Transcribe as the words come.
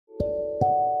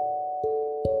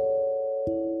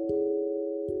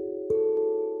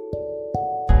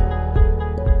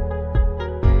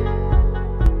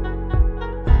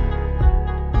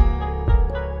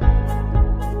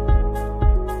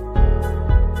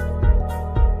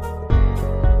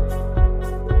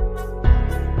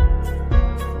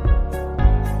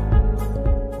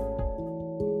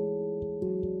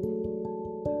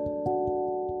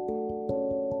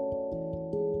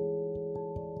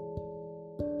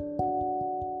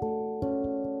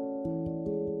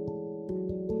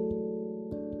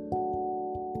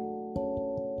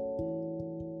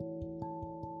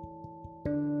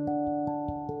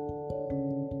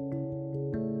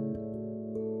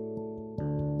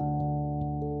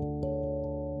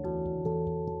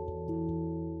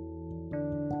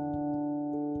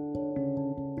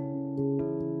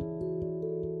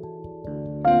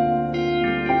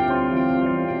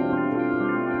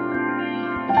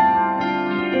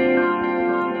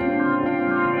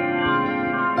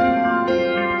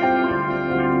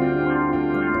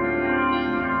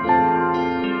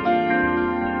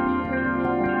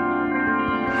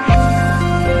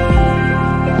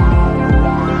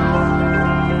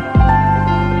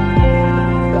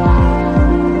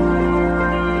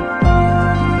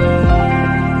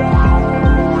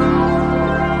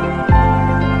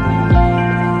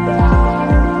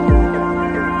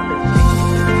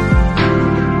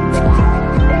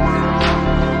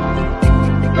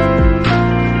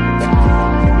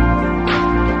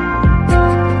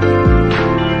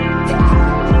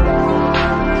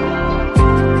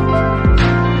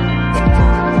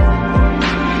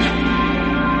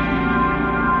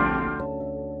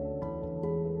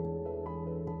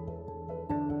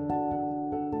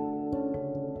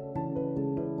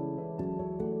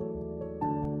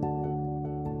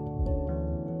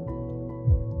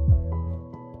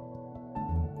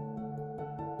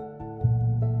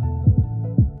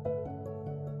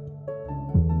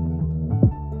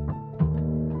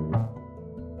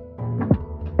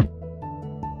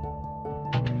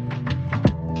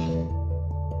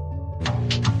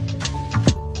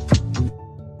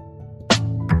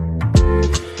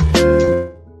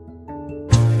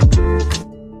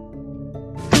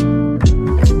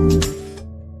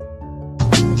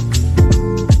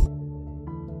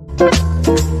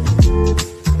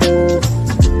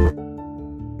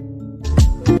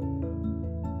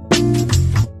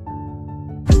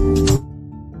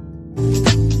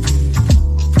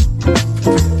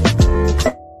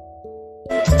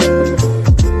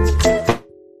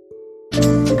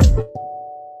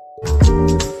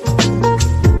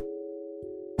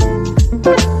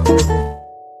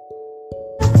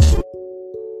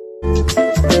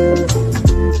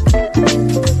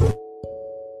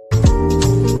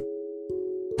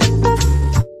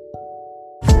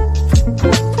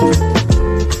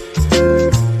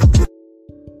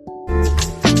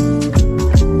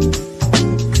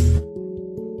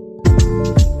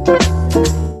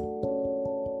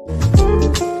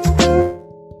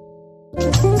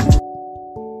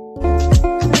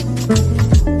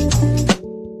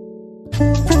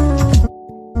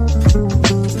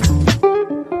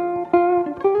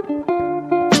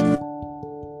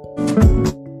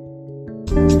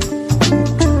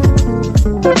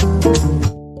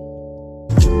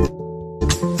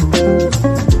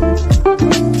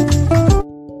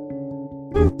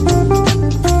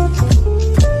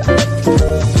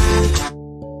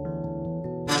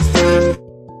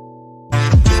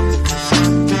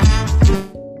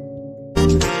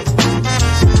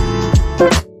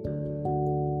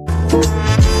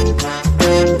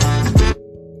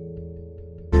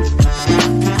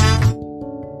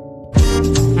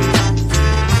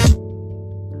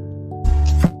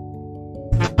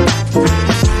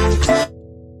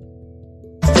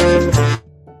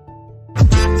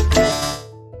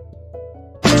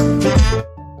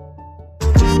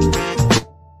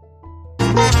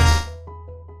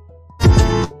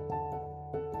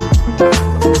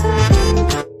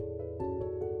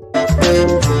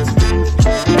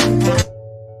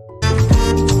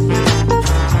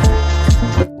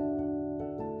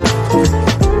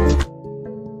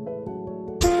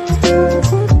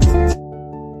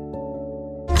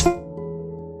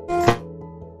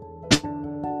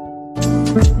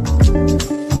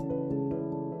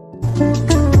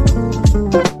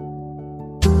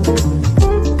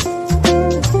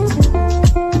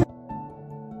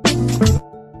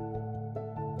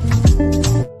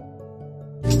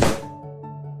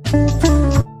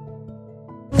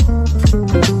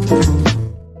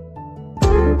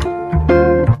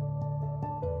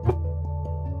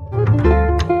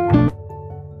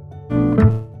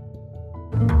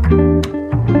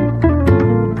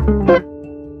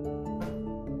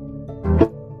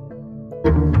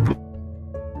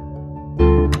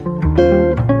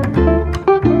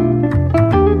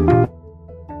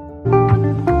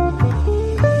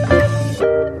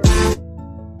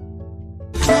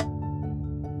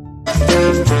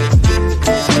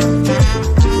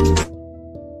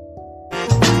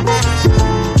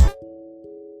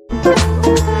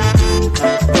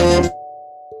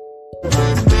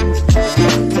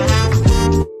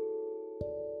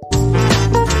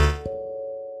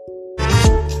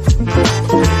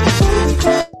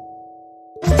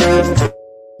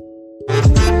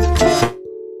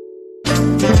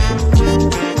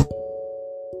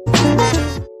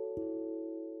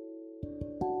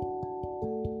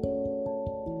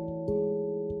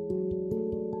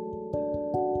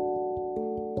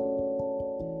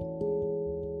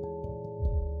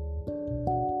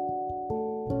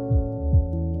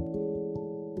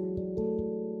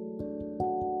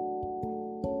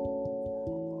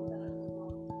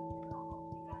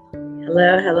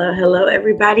Hello,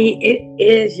 everybody. It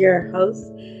is your host,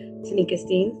 Tanika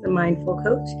Steens, the Mindful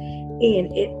Coach,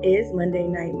 and it is Monday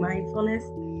Night Mindfulness.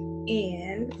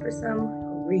 And for some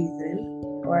reason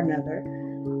or another,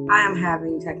 I am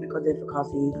having technical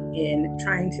difficulties in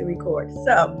trying to record.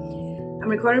 So I'm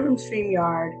recording from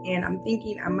StreamYard, and I'm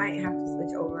thinking I might have to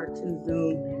switch over to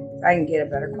Zoom so I can get a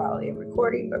better quality of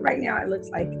recording. But right now, it looks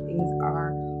like things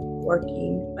are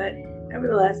working. But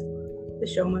nevertheless, the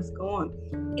show must go on.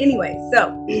 Anyway, so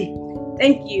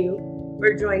thank you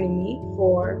for joining me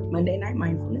for Monday Night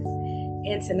Mindfulness.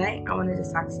 And tonight I wanted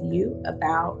to talk to you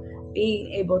about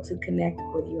being able to connect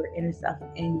with your inner self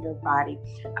and your body.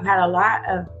 I've had a lot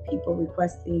of people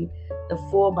requesting the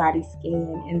full body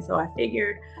scan. And so I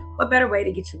figured what better way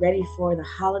to get you ready for the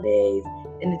holidays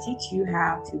than to teach you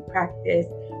how to practice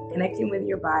connecting with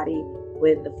your body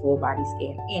with the full body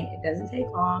scan. And it doesn't take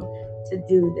long to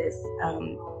do this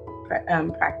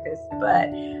practice, but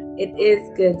it is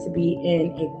good to be in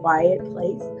a quiet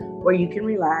place where you can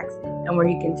relax and where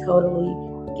you can totally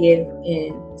give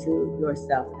in to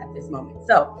yourself at this moment.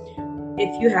 So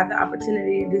if you have the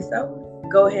opportunity to do so,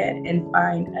 go ahead and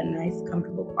find a nice,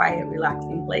 comfortable, quiet,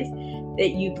 relaxing place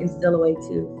that you can still away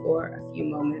to for a few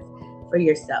moments for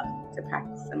yourself to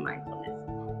practice some mindfulness.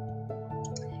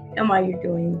 And while you're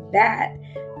doing that,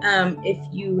 if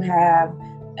you have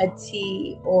a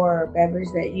tea or beverage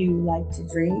that you like to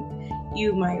drink,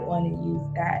 you might want to use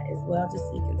that as well, just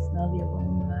so you can smell the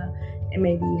aroma and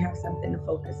maybe you have something to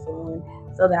focus on,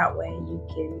 so that way you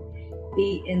can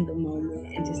be in the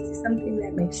moment and just do something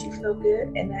that makes you feel good,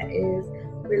 and that is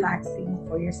relaxing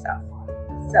for yourself.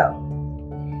 So,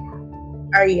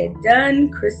 are you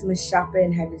done Christmas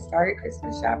shopping? Have you started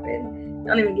Christmas shopping?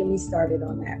 Don't even get me started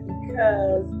on that,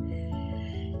 because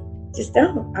just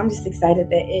don't. I'm just excited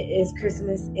that it is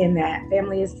Christmas and that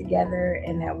family is together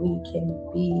and that we can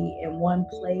be in one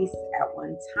place at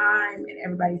one time and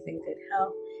everybody's in good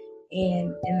health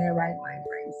and in their right mind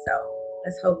frame. So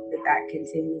let's hope that that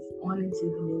continues on into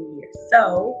the new year.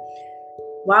 So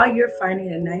while you're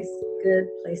finding a nice, good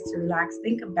place to relax,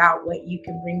 think about what you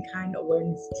can bring kind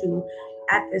awareness to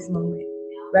at this moment,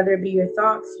 whether it be your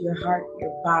thoughts, your heart,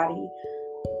 your body,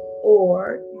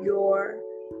 or your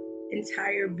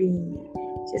entire being,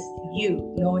 just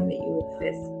you knowing that you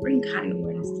exist. Bring kind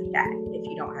awareness to that if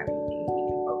you don't have anything that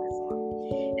you can focus on.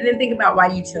 And then think about why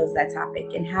you chose that topic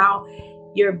and how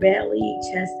your belly,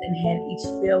 chest, and head each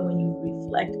feel when you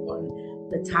reflect on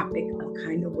the topic of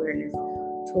kind awareness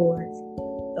towards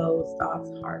those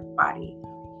thoughts, heart, body,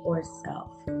 or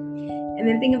self. And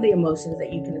then think of the emotions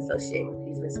that you can associate with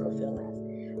these visceral feelings.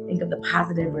 Think of the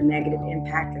positive or negative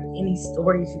impact of any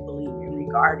stories you believe in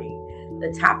regarding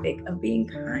the topic of being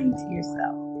kind to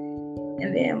yourself.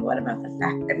 And then what about the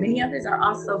fact that many others are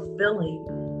also feeling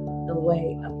the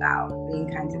way about being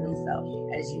kind to themselves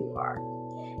as you are?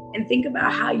 And think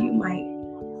about how you might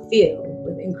feel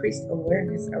with increased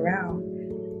awareness around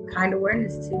kind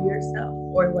awareness to yourself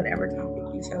or whatever topic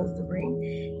you chose to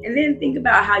bring. And then think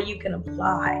about how you can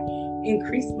apply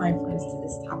increased mindfulness to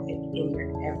this topic in your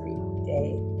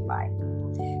everyday life.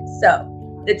 So,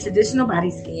 the traditional body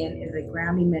scan is a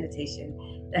grounding meditation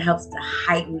that helps to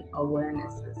heighten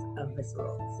awarenesses of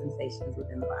visceral sensations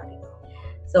within the body.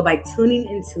 So by tuning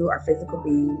into our physical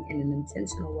being in an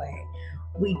intentional way,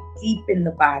 we deepen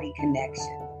the body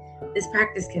connection. This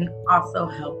practice can also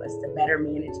help us to better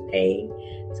manage pain,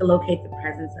 to locate the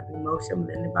presence of emotion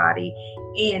within the body,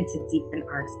 and to deepen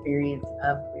our experience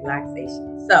of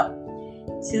relaxation. So,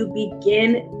 to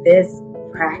begin this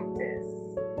practice,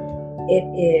 it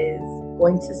is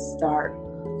going to start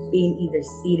being either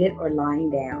seated or lying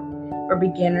down. For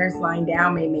beginners, lying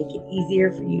down may make it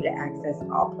easier for you to access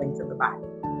all points of the body.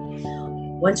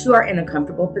 Once you are in a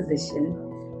comfortable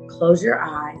position, close your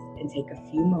eyes and take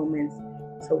a few moments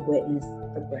to witness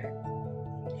the breath.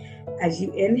 As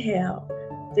you inhale,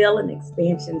 feel an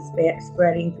expansion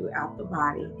spreading throughout the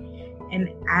body, and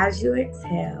as you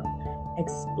exhale,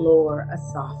 explore a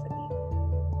softening.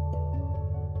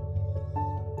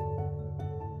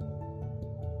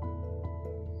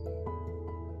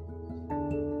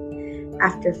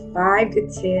 After 5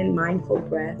 to 10 mindful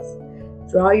breaths,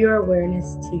 draw your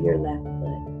awareness to your left foot.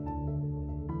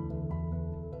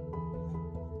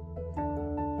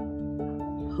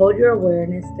 Hold your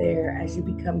awareness there as you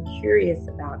become curious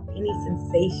about any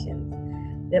sensations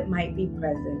that might be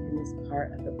present in this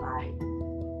part of the body.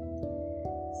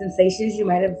 Sensations you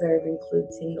might observe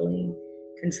include tingling,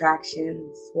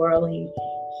 contraction, swirling,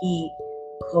 heat,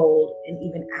 cold, and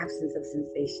even absence of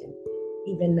sensation.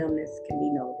 Even numbness can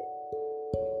be noted.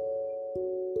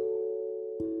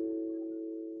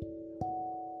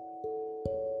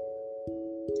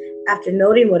 After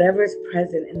noting whatever is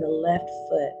present in the left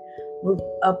foot, move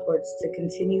upwards to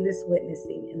continue this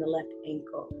witnessing in the left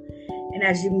ankle. And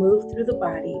as you move through the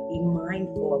body, be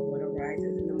mindful of what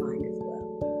arises in the mind as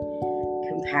well.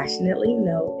 Compassionately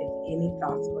note if any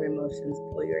thoughts or emotions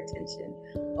pull your attention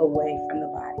away from the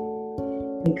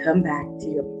body, and come back to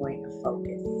your point of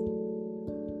focus.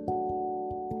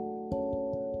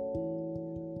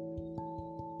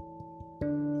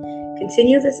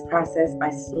 Continue this process by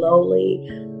slowly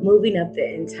moving up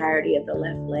the entirety of the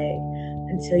left leg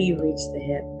until you reach the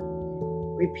hip.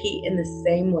 Repeat in the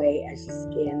same way as you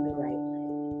scan the right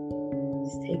leg.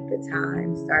 Just take the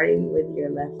time, starting with your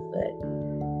left foot,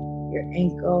 your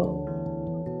ankle,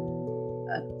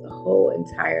 up the whole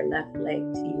entire left leg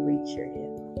till you reach your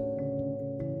hip.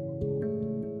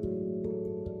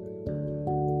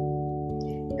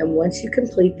 And once you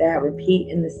complete that, repeat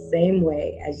in the same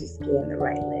way as you scan the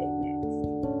right leg next.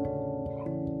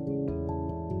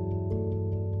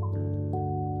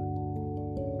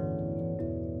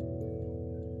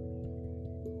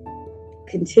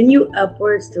 Continue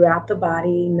upwards throughout the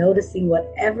body, noticing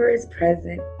whatever is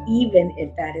present, even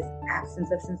if that is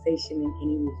absence of sensation in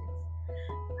any regions.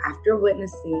 After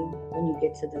witnessing, when you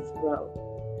get to the throat,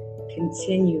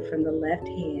 continue from the left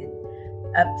hand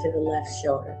up to the left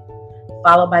shoulder,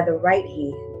 followed by the right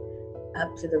hand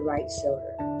up to the right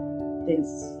shoulder, then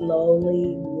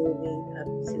slowly moving up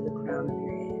to the crown of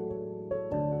your head.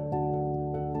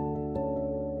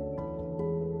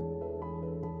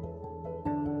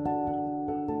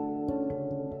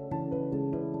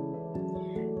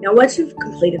 Now, once you've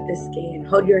completed this scan,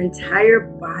 hold your entire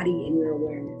body in your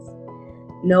awareness.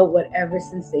 Note whatever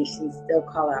sensations still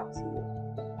call out to you.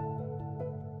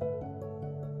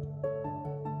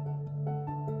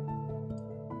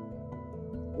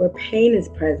 Where pain is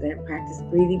present, practice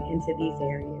breathing into these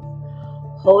areas,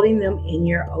 holding them in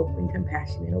your open,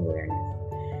 compassionate awareness.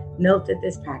 Note that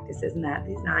this practice is not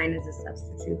designed as a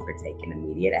substitute for taking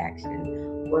immediate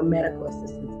action where medical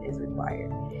assistance is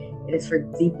required. It is for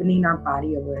deepening our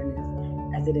body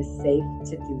awareness as it is safe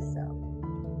to do so.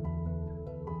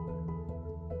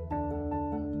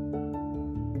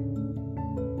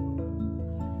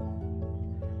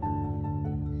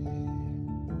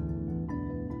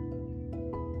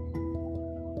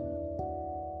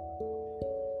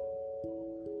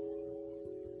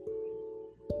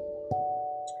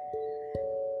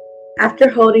 After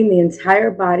holding the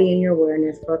entire body in your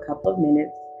awareness for a couple of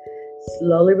minutes,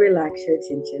 slowly relax your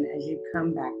attention as you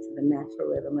come back to the natural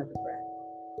rhythm of the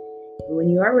breath. And when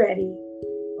you are ready,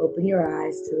 open your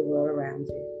eyes to the world around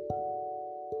you.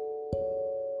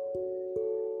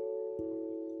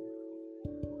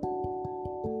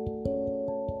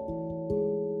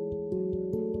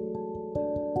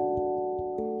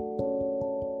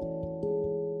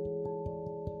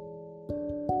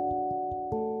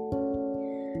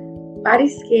 Body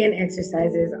scan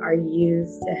exercises are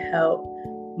used to help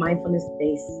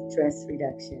mindfulness-based stress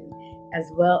reduction, as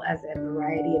well as a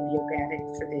variety of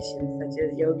yogic traditions such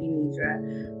as Yoga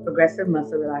Nidra, progressive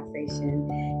muscle relaxation,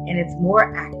 and its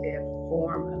more active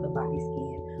form of the body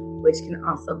scan, which can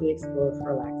also be explored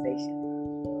for relaxation.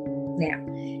 Now,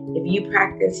 if you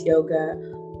practice yoga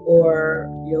or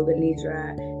Yoga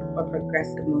Nidra or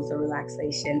progressive muscle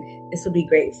relaxation, this will be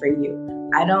great for you.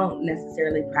 I don't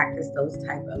necessarily practice those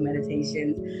type of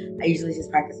meditations. I usually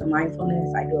just practice a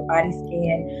mindfulness. I do a body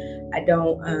scan. I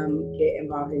don't get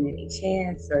involved in any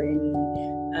chants or any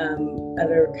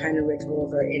other kind of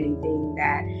rituals or anything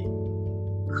that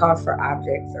calls for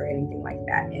objects or anything like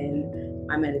that in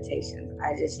my meditations.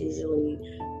 I just usually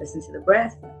listen to the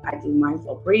breath. I do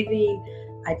mindful breathing.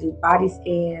 I do body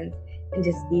scans. And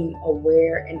just being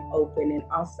aware and open, and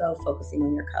also focusing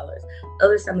on your colors.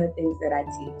 Those are some of the things that I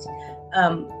teach.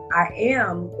 I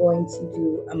am going to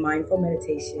do a mindful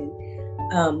meditation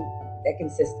that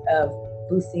consists of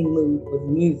boosting mood with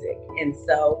music. And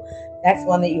so that's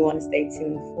one that you want to stay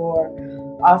tuned for.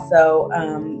 Also,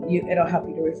 it'll help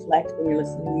you to reflect when you're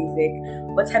listening to music,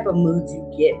 what type of moods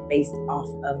you get based off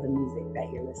of the music that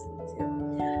you're listening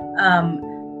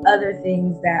to. Other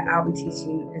things that I'll be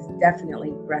teaching is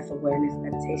definitely breath awareness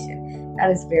meditation.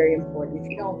 That is very important. If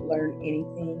you don't learn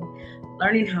anything,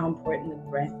 learning how important the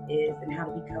breath is and how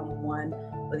to become one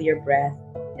with your breath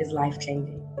is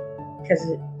life-changing. Because,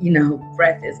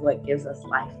 breath is what gives us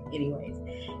life anyways.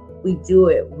 We do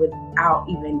it without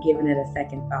even giving it a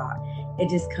second thought. It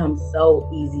just comes so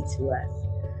easy to us.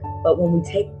 But when we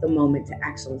take the moment to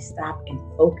actually stop and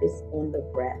focus on the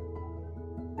breath,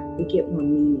 we get more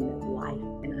meaning of life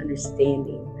and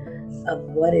understanding of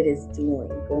what it is doing,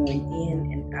 going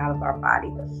in and out of our body,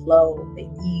 the flow, the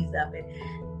ease of it,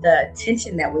 the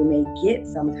tension that we may get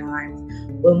sometimes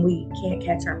when we can't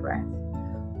catch our breath,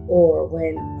 or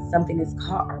when something has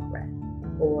caught our breath,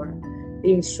 or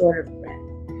being short of breath.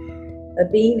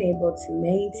 But being able to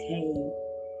maintain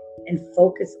and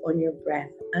focus on your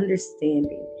breath,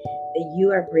 understanding that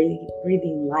you are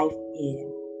breathing life in.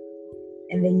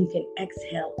 And then you can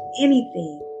exhale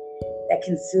anything that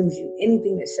consumes you,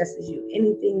 anything that stresses you,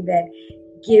 anything that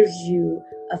gives you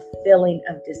a feeling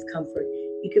of discomfort.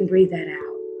 You can breathe that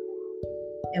out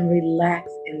and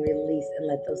relax and release and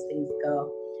let those things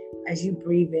go. As you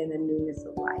breathe in the newness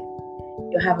of life,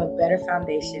 you'll have a better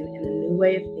foundation and a new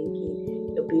way of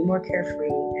thinking. You'll be more carefree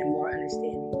and more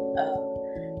understanding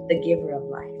of the giver of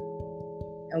life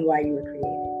and why you were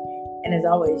created. And as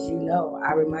always,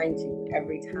 I remind you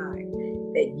every time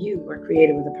that you were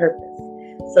created with a purpose.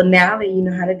 So now that you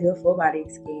know how to do a full body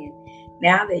scan,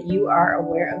 now that you are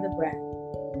aware of the breath,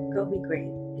 go be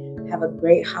great. Have a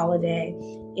great holiday.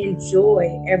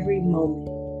 Enjoy every moment.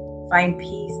 Find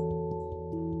peace,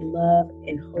 love,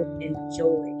 and hope and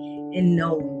joy in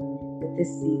knowing that this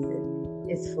season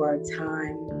is for a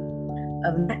time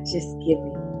of not just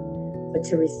giving, but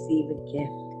to receive a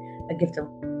gift of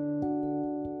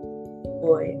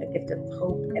joy, a gift of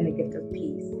hope, and a gift of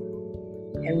peace.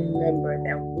 And remember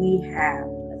that we have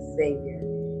a Savior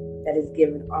that has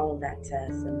given all of that to us.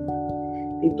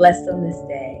 And be blessed on this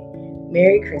day.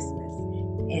 Merry Christmas.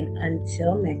 And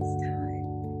until next time,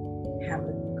 have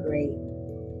a great,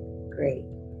 great,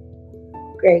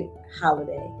 great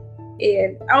holiday.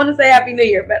 And I want to say Happy New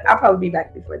Year, but I'll probably be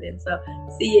back before then. So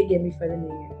see you again before the New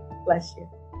Year. Bless you.